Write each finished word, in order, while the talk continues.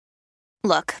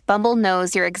Look, Bumble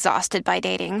knows you're exhausted by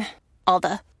dating. All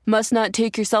the must not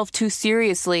take yourself too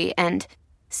seriously and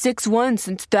 6'1"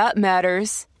 since that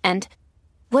matters. And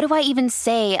what do I even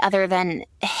say other than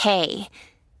hey?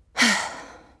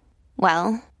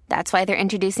 Well, that's why they're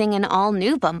introducing an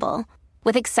all-new Bumble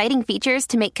with exciting features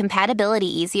to make compatibility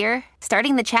easier,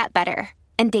 starting the chat better,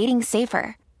 and dating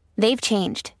safer. They've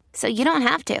changed, so you don't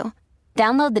have to.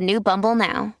 Download the new Bumble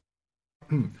now.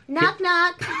 Knock,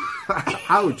 knock.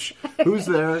 Ouch. Who's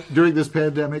there during this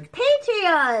pandemic?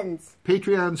 Patreons.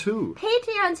 Patreons who?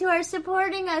 Patreons who are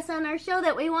supporting us on our show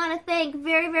that we want to thank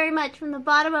very, very much from the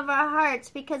bottom of our hearts,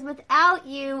 because without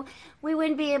you, we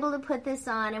wouldn't be able to put this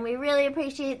on. And we really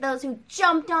appreciate those who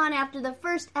jumped on after the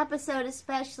first episode,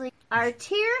 especially our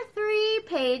Tier 3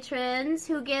 patrons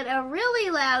who get a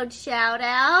really loud shout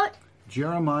out.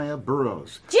 Jeremiah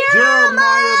Burrows.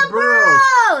 Jeremiah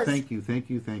Burrows! Thank you, thank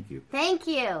you, thank you. Thank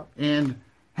you. And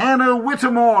Hannah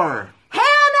Whittemore.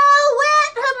 Hannah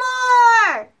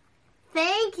Whittemore!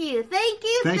 Thank you, thank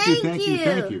you, Thank you, thank you,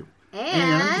 thank you.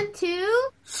 And to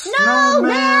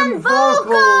Snowman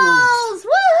Vocals!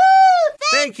 Woohoo!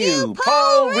 Thank you,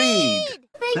 Paul Reed.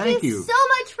 Thank you so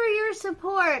much for your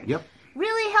support. Yep.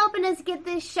 Really helping us get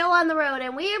this show on the road,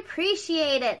 and we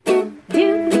appreciate it.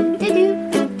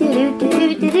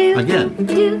 Again.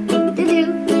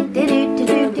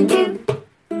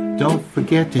 Don't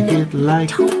forget to hit like.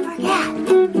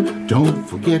 Don't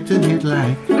forget to hit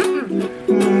like.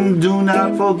 Do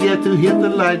not forget to hit the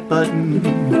like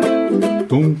button.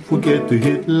 Don't forget to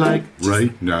hit like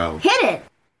right now. Hit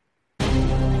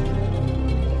it.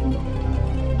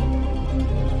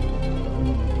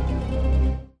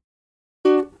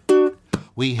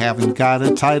 We haven't got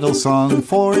a title song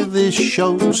for this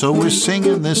show, so we're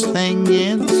singing this thing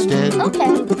instead.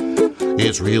 Okay.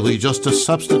 It's really just a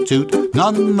substitute.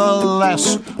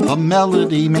 Nonetheless, the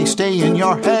melody may stay in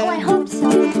your head. Oh, I hope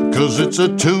so. 'Cause it's a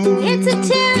tune. It's a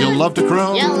tune. You'll love to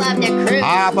croon. You'll love to croon.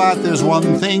 Ah, but there's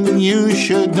one thing you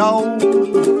should know.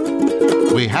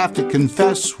 We have to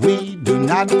confess we do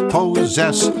not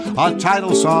possess a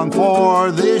title song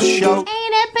for this show. Ain't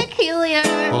it peculiar?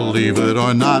 Believe it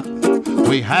or not,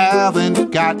 we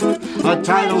haven't got a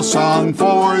title song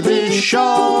for this show.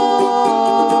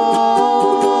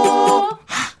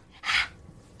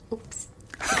 Oops.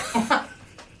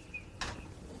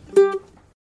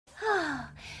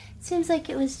 Seems like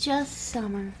it was just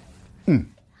summer.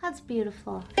 That's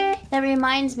beautiful. That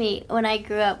reminds me, when I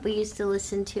grew up, we used to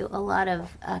listen to a lot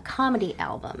of comedy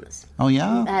albums. Oh,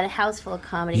 yeah? I had a house full of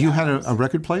comedy You albums. had a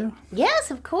record player? Yes,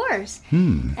 of course.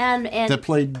 And And that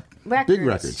played big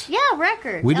records. Yeah,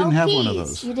 records. We didn't have LPs. one of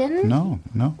those. You didn't? No.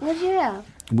 What did you have?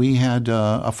 We had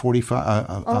a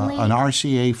 45, Only- an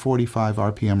RCA 45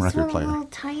 RPM record So player. a little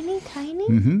tiny?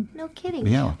 Mm-hmm. No kidding.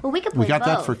 Yeah. Well, we could play We got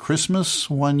that both. for Christmas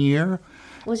one year.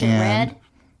 Was it and red?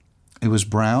 It was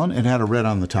brown. It had a red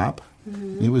on the top.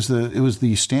 Mm-hmm. It was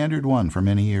the standard one for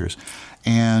many years.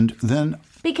 And then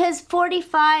Because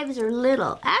 45s are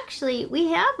little. Actually, we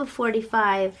have a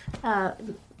 45.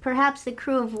 Perhaps the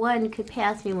crew of one could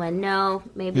pass me one. No,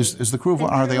 maybe. is the crew of,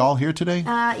 are they all here today?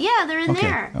 Yeah, they're in Okay,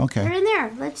 there. okay. They're in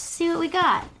there. Let's see what we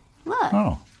got. Look.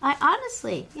 Oh. I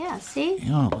honestly, yeah, see?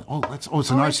 Yeah. It's an Oh, it's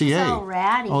RCA. just all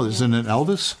ratty. Oh, isn't it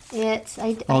Elvis? It's.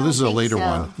 I Oh, this is a don't later think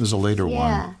so. one. This is a later one.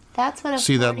 Yeah, that's what a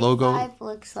See that logo? 45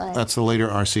 looks like. That's the later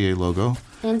RCA logo.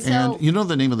 And so- you know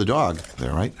the name of the dog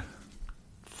there, right?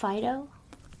 Fido?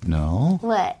 No.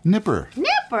 What? Nipper.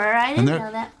 Nipper? I didn't there-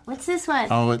 know that. What's this one?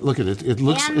 Oh, look at it. It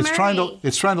looks. Anne It's trying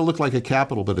Murray. to look like a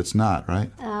capital, but it's not, right?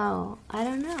 Oh, I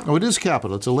don't know. Oh, it is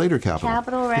capital. It's a later capital.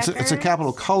 Capitol It's a Records.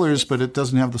 capital colors, but it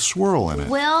doesn't have the swirl in it.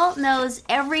 Will knows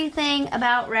everything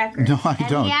about records. No, I and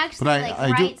don't. He actually But I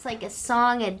do- writes like a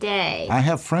song a day. I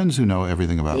have friends who know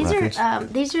everything about records.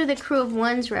 These are the Crew of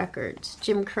One's records.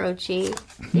 Jim Croce.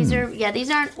 These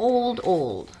aren't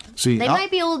old. See, They might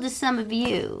be old to some of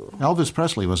you. Elvis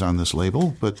Presley was on this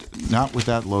label, but not with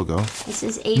that logo. This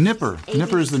is Nipper.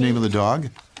 Nipper is the name of the dog.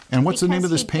 And what's the name of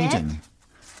this Because he bit? painting?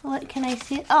 What can I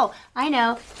see? Oh, I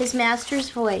know. His master's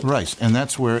voice. Right, and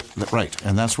that's where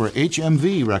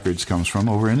HMV Records comes from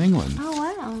over in England. Oh,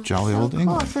 wow. Jolly So old cool.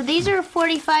 England. So these are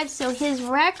 45. So his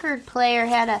record player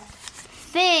had a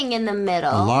thing in the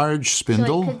middle. A large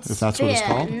spindle, so it could if that's what it's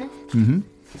called. spin. Mm-hmm.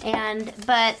 And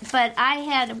but I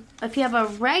had, if you have a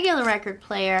regular record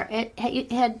player,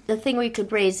 it had the thing where you could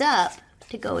raise up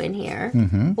to go in here,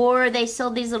 or they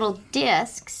sold these little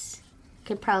discs.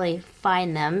 Could probably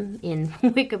find them in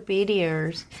Wikipedia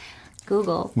or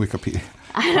Google. Wikipedia.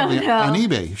 I don't know. On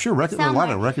eBay. Sure, a lot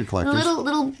of record collectors.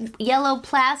 Little yellow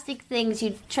plastic things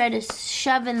you'd try to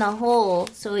shove in the hole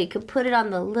so you could put it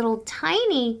on the little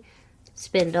tiny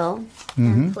spindle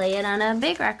and play it on a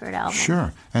big record album.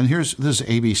 Sure. And this is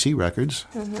ABC Records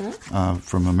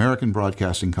from American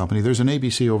Broadcasting Company. There's an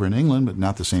ABC over in England, but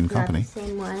not the same company. Not the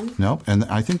same one. Nope. And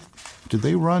I think, did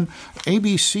they run?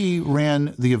 ABC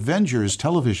ran the Avengers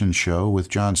television show with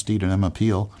John Steed and Emma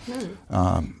Peel.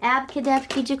 Abkadef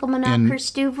Kijikalmanap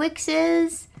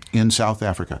Kerstuvixes. In South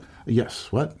Africa. Yes.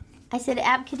 What? I said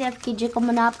Abkadef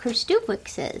Kijikalmanap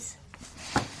Kerstuvixes.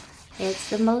 It's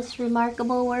the most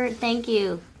remarkable word, thank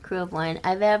you, Crew of One,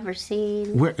 I've ever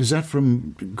seen. Where is that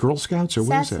from? Girl Scouts or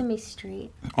where is that? Sesame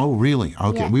Street. Oh, really?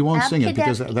 Okay, Yeah. we won't sing it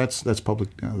because Abkadef- that's public.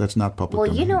 That's not public. Well,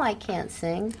 domain. you know I can't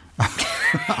sing.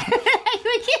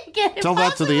 We can't get Tell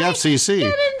that to the FCC.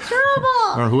 Get in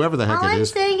trouble. Or whoever the heck All it I'm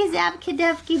is. saying is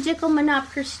Abkadef Kijikalmanap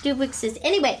Kerstuvixes.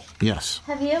 Anyway, Yes.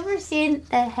 have you ever seen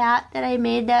the hat that I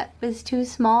made that was too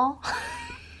small?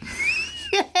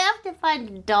 You have to find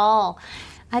a doll.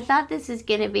 I thought this was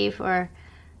going to be for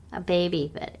a baby,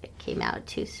 but it came out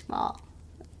too small.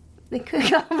 We could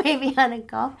go maybe on a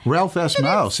golf. Ralph S. But it's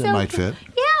Mouse, it so might cute. fit.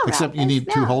 Yeah, Except Ralph you S. need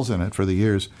two Mouse. holes in it for the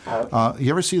ears. Okay.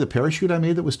 You ever see the parachute I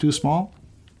made that was too small?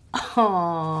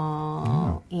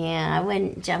 Oh, yeah, I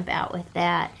wouldn't jump out with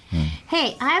that.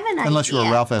 Hey, I have an idea. Unless you're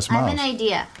a Ralph S. I have Mouse. an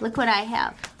idea. Look what I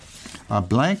have. A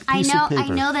blank piece of paper. I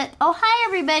know that. Oh, hi,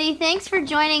 everybody. Thanks for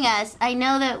joining us. I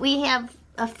know that we have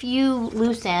a few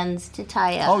loose ends to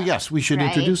tie up. Oh, yes, we should right?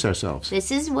 introduce ourselves.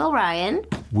 This is Will Ryan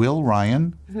Will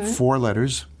Ryan, 4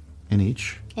 letters in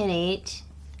each. in each.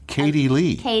 Katie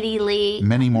Lee, Katie Lee.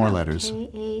 many more letters.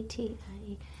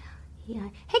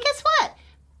 K-A-T-I-E-I. Hey, guess what?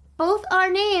 Both our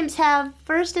names have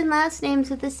first and last names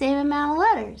with the same amount of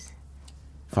letters.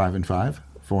 5 and 5,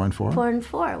 4 and 4. 4 and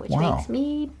 4, which Wow. makes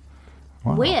me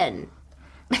Wow. win.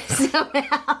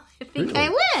 Somehow, I think I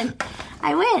win.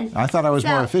 I win. I thought I was So,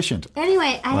 more efficient.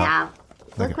 Anyway, I have,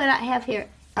 look okay. what I have here.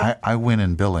 I win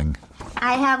in billing.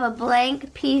 I have a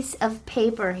blank piece of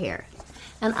paper here.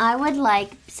 And I would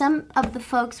like, some of the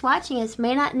folks watching us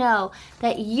may not know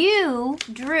that you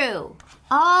drew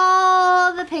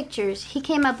all the pictures. He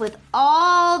came up with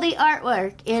all the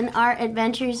artwork in our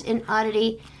Adventures in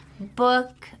Oddity book,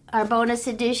 our bonus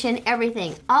edition,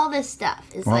 everything. All this stuff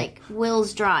is Well- like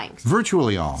Will's drawings.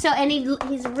 Virtually all. So, and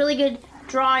he's a really good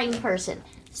drawing person.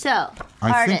 So,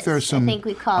 I artist, think there's some I think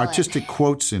we call it. artistic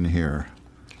quotes in here.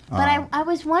 But I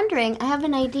was wondering, I have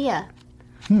an idea.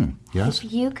 Yes?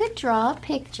 If you could draw a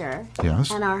picture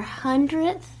Yes. and our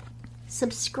 100th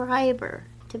subscriber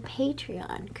to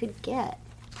Patreon could get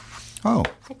Oh,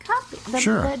 the copy,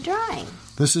 Sure. the drawing.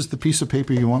 this is the piece of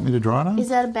paper you want me to draw it on? Is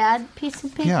that a bad piece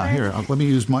of paper? Yeah, here, let me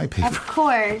use my Of paper.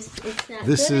 course, it's not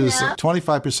This good is enough.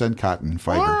 25% cotton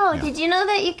fiber. Wow, Yeah. did you know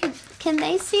that you could, can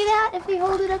they see that if we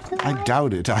hold it up to the I light?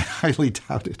 doubt it. I highly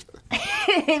doubt it.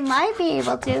 They might be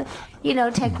able to,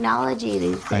 technology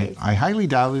these days. I highly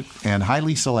doubt it and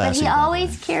highly But Selassie. he by the way.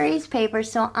 always carries paper,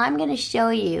 so I'm going to show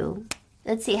you.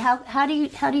 Let's see, how do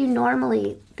you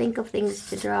normally think of things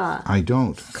to draw? I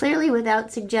don't. Clearly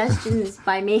without suggestions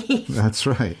by me. That's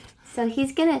right. So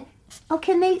he's gonna. Oh,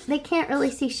 can they? They can't really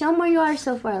see. Show them where you are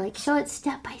so far. Like show it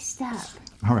step by step.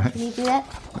 All right. Can you do that?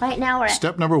 Right now we're at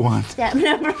Step number 1. step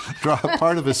number. Draw a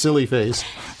part of a silly face.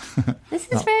 This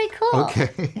is very cool. Okay.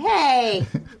 Hey,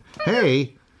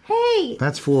 Hey, hey.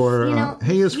 that's for,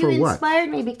 hey is for you what? inspired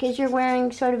me because you're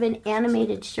wearing sort of an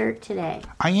animated shirt today.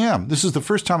 I am. This is the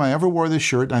first time I ever wore this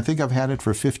shirt, and I think I've had it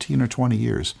for 15 or 20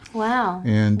 years. Wow.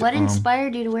 And, what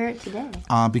inspired you to wear it today?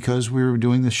 Because we were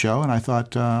doing this show, and I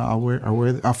thought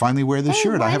I'll finally wear this Hey,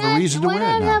 shirt. I why have not- a reason to wear it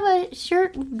Why now. not have a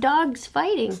shirt with dogs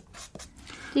fighting?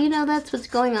 Do you know that's what's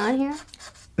going on here?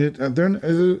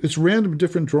 It's random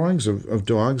different drawings of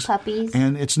dogs. Puppies.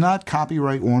 And it's not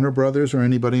copyright Warner Brothers or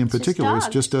anybody in particular. It's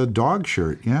dogs. just a dog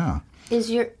shirt, yeah.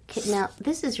 Now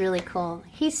this is really cool.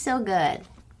 He's so good.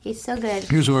 He's so good.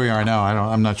 Here's where we are now.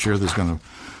 I'm not sure this is going to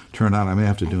turn out. I may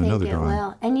have to do I another think it drawing.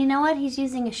 will. And you know what? He's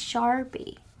using a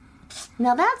Sharpie.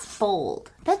 Now that's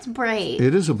bold. That's brave.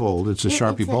 It is a bold. It's a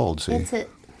Sharpie bold, see.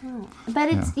 But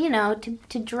it's,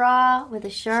 to draw with a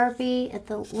Sharpie at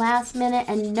the last minute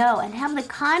and have the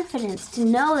confidence to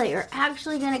know that you're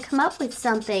actually going to come up with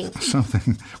something.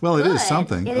 Something. Well, it is Good.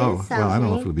 something. It is Well, I don't know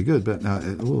something. if it'll be good, but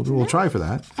we'll try for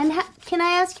that. And can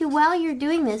I ask you, while you're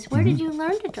doing this, where Mm-hmm. did you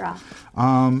learn to draw?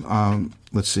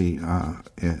 Let's see.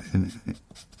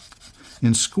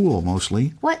 In school,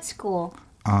 mostly. What school?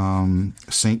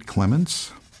 St.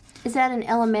 Clement's. Is that an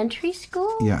elementary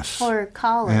school? Yes. Or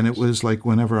college? And it was like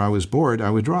whenever I was bored, I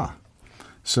would draw.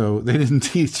 So they didn't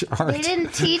teach art. They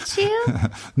didn't teach you?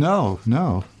 No.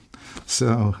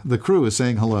 So the crew is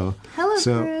saying hello. Hello,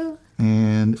 crew.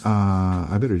 And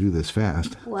I better do this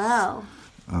fast. Wow.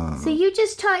 So you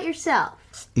just taught yourself?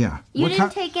 Yeah. You What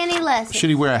didn't take any lessons. Should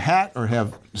he wear a hat or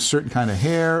have a certain kind of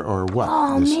hair or what?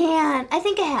 Oh, man. I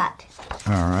think a hat.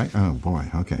 All right. Oh, boy.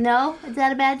 Okay. No? Is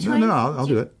that a bad choice? No, I'll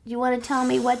do it. You want to tell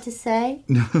me what to say?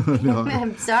 No.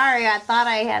 I'm sorry. I thought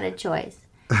I had a choice.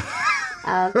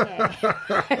 Okay.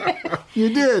 You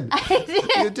did. I did.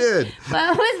 You did.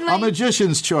 What was my... A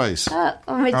magician's choice.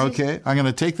 Okay. I'm going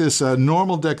to take this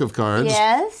normal deck of cards.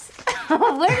 Yes.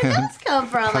 Where did those come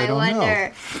from, I don't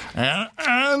wonder? know.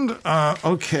 And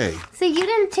okay. So you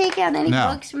didn't take out any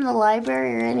Now. books from the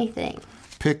library or anything?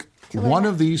 Pick one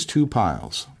of these two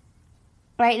piles.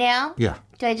 Right now? Yeah.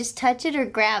 Do I just touch it or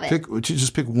grab it?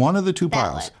 Just pick one of the two That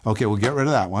piles. Okay, we'll get rid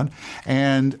of that one.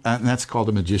 And that's called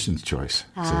a magician's choice.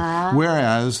 See?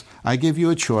 Whereas I give you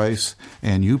a choice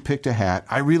and you picked a hat.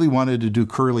 I really wanted to do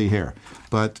curly hair.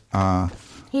 But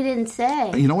He didn't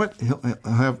say. you know what? He'll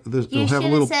have You a should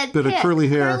little have said bit pick, of curly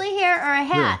hair. Curly hair or a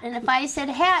hat. Yeah. And if I said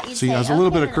hat, you'd See, say, there's a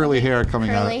little bit of okay, curly hair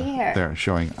coming out curly hair. there,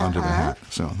 showing under the hat.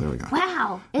 So there we go.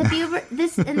 Wow. If you ever,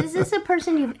 is this a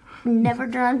person you've never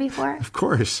drawn before? Of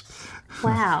course.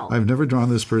 Wow. I've never drawn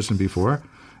this person before.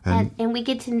 And we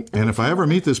get to... And if I ever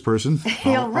meet this person,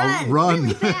 I'll run run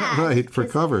really fast. right for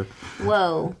cover.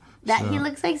 Whoa. He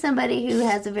looks like somebody who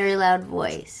has a very loud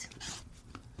voice.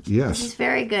 He's Yes.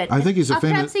 very good. I think he's a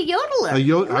famous... Perhaps a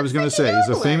yodeler. I was going to say, he's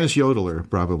a famous yodeler,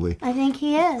 probably. I think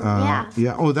he is, yeah.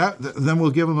 Yeah. Oh, then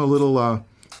we'll give him a little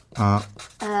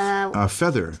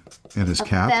feather in his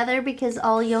cap. Feather, because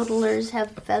all yodelers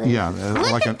have feathers. Yeah,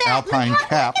 Look like at an that. alpine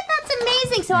cap. Look at that's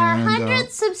amazing. So our And, 100th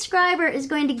subscriber is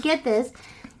going to get this.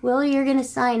 Will, you're going to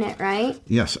sign it, right?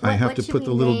 Yes, I have what to should put we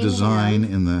the little name design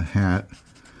him? in the hat.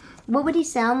 What would he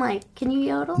sound like? Can you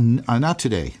yodel? Not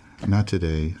today. Not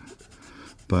today.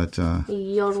 But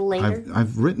Yodel later.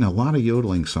 I've written a lot of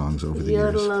yodeling songs over the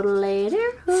years. Yodel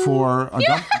later. For a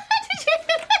That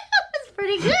was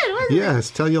pretty good, wasn't it? Yes,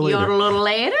 tell you later. Yodel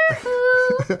later.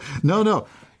 No.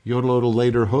 Yodel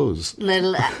later hose.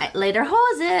 Later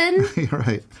hosen. You're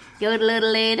right. Yodel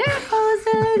later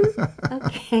hosen.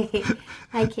 Okay.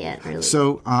 I can't really.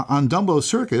 So on Dumbo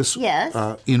Circus, Yes.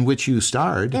 in which you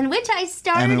starred, In which I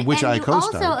starred, And in which I you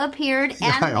co-starred. also appeared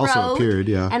and I also wrote, appeared,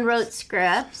 yeah. and wrote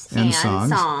scripts And and songs.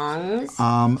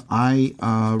 songs. I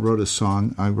wrote a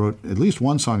song. I wrote at least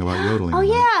one song about yodeling. Oh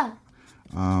yeah,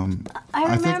 I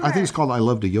remember. think it's called "I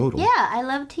Love to Yodel." Yeah, I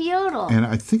love to yodel. And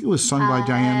I think it was sung by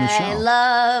Diane I Michelle.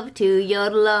 love to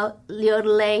yodel,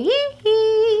 yodel,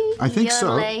 hee. I think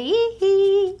so.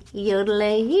 Yodel,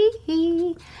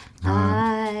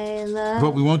 I love.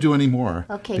 But we won't do any more.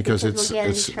 Okay, because we'll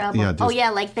get in trouble. Yeah, Oh yeah,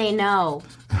 like they know.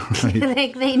 Right.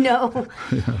 Like they know.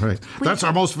 Right. That's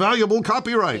our most valuable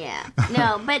copyright. Yeah.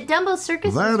 No, but Dumbo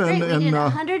Circus That was great. and- We did and,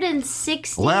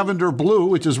 160. Lavender Blue,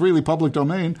 which is really public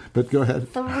domain. But go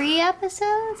ahead. 3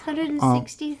 episodes,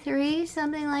 163,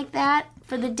 something like that,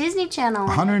 for the Disney Channel.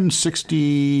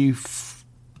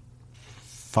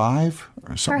 165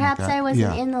 or something Perhaps like that. I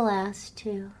wasn't Yeah. in the last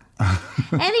two.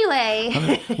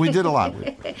 Anyway, We did a lot.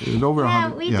 It was over yeah,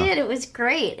 100. we did. It was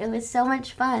great. It was so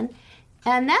much fun.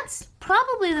 And that's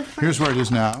probably the first. Here's where it is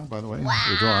now, by the way.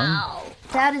 We're drawing. Wow.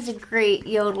 That is a great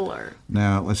yodeler.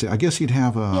 Now, let's see. I guess he'd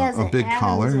have has a an big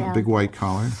collar, Adam's a big apple. white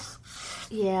collar.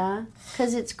 Yeah.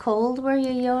 Because it's cold where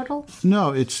you yodel.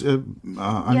 No, it's... You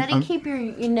got to keep your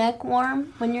neck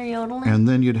warm when you're yodeling. and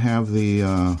then you'd have the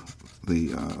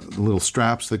little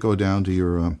straps that go down to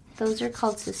your Those are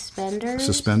called suspenders.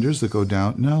 suspenders that go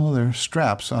down. No, they're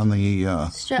straps on the...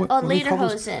 what do you call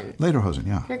those? lederhosen. Lederhosen,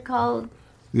 yeah. They're called...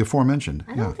 The aforementioned.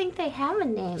 I yeah. don't think they have a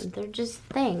name. They're just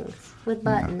things with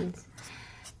buttons.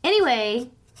 Anyway,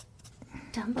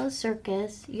 Dumbo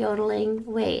Circus, yodeling.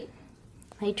 Wait,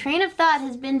 my train of thought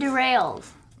has been derailed.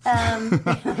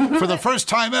 For the first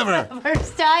time ever,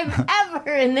 First time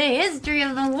ever in the history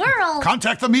of the world.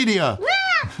 contact the media.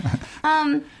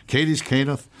 Katie's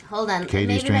Hold on. Katie's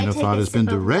maybe train I of take thought a has been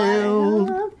sip of derailed.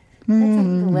 water.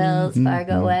 The Wells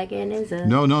Fargo wagon is a...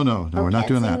 No, we're not can't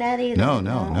doing sing that. either.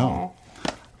 No.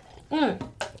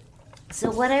 So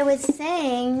what I was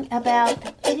saying about...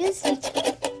 It is...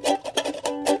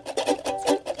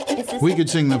 We could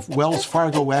sing the Wells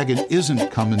Fargo wagon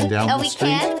isn't coming down Oh, the we street.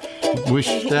 can? Wish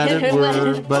that it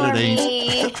were, but it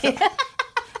ain't. ain't.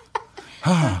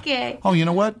 Okay. Oh, you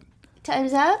know what?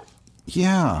 Time's up?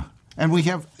 Yeah. And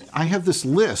I have this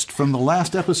list from the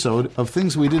last episode of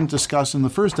things we didn't discuss in the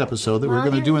first episode that we're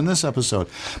going to do in this episode.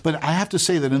 But I have to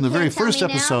say that in the very tell first me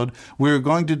now? episode, we're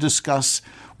going to discuss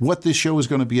what this show is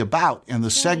going to be about and the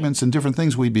segments and different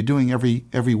things we'd be doing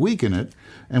every week in it.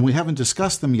 And we haven't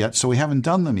discussed them yet, so we haven't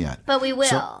done them yet. But we will.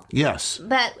 So, yes.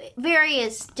 But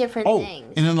various different Oh,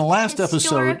 things. and in the last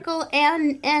episode, Historical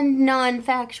and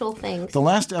non-factual things. the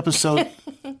last episode,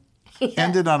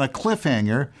 ended on a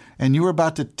cliffhanger, and you were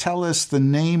about to tell us the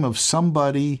name of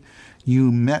somebody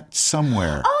you met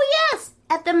somewhere. Oh, yes,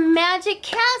 at the Magic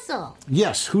Castle.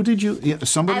 Yes, who did you?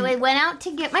 Somebody. I went out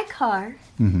to get my car,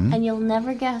 and you'll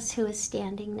never guess who was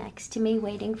standing next to me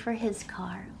waiting for his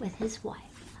car with his wife.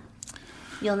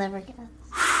 You'll never guess.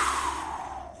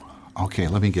 Okay,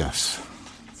 let me guess.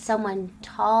 Someone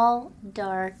tall,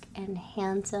 dark, and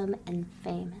handsome and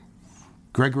famous.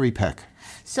 Gregory Peck.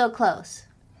 So close.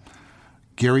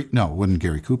 No, it wasn't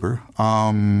Gary Cooper.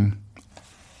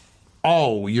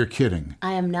 Oh, you're kidding.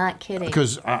 I am not kidding.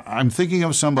 Because I'm thinking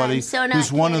of somebody I'm so not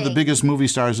who's one of the kidding. biggest movie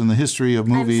stars in the history of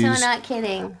movies. I'm so not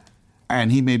kidding.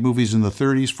 And he made movies in the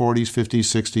 30s, 40s,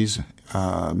 50s,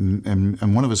 60s.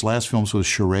 And one of his last films was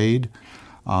Charade.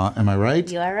 Am I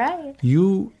right? You are right.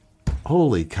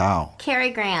 Holy cow. Cary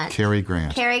Grant. Cary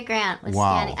Grant. Cary Grant was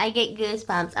Wow. standing. I get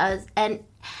goosebumps. And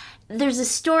there's a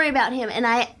story about him, and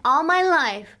all my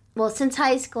life, well, since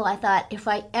high school, I thought if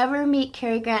I ever meet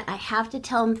Cary Grant, I have to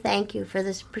tell him thank you for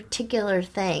this particular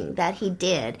thing that he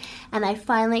did. And I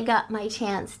finally got my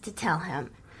chance to tell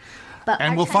him. But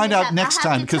And our we'll time find is out up. next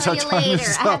I'll have time to because tell our you time later.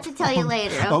 is up. I have to tell you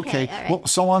later. Okay. All right. Well,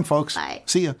 so long, folks. Bye.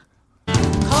 See ya.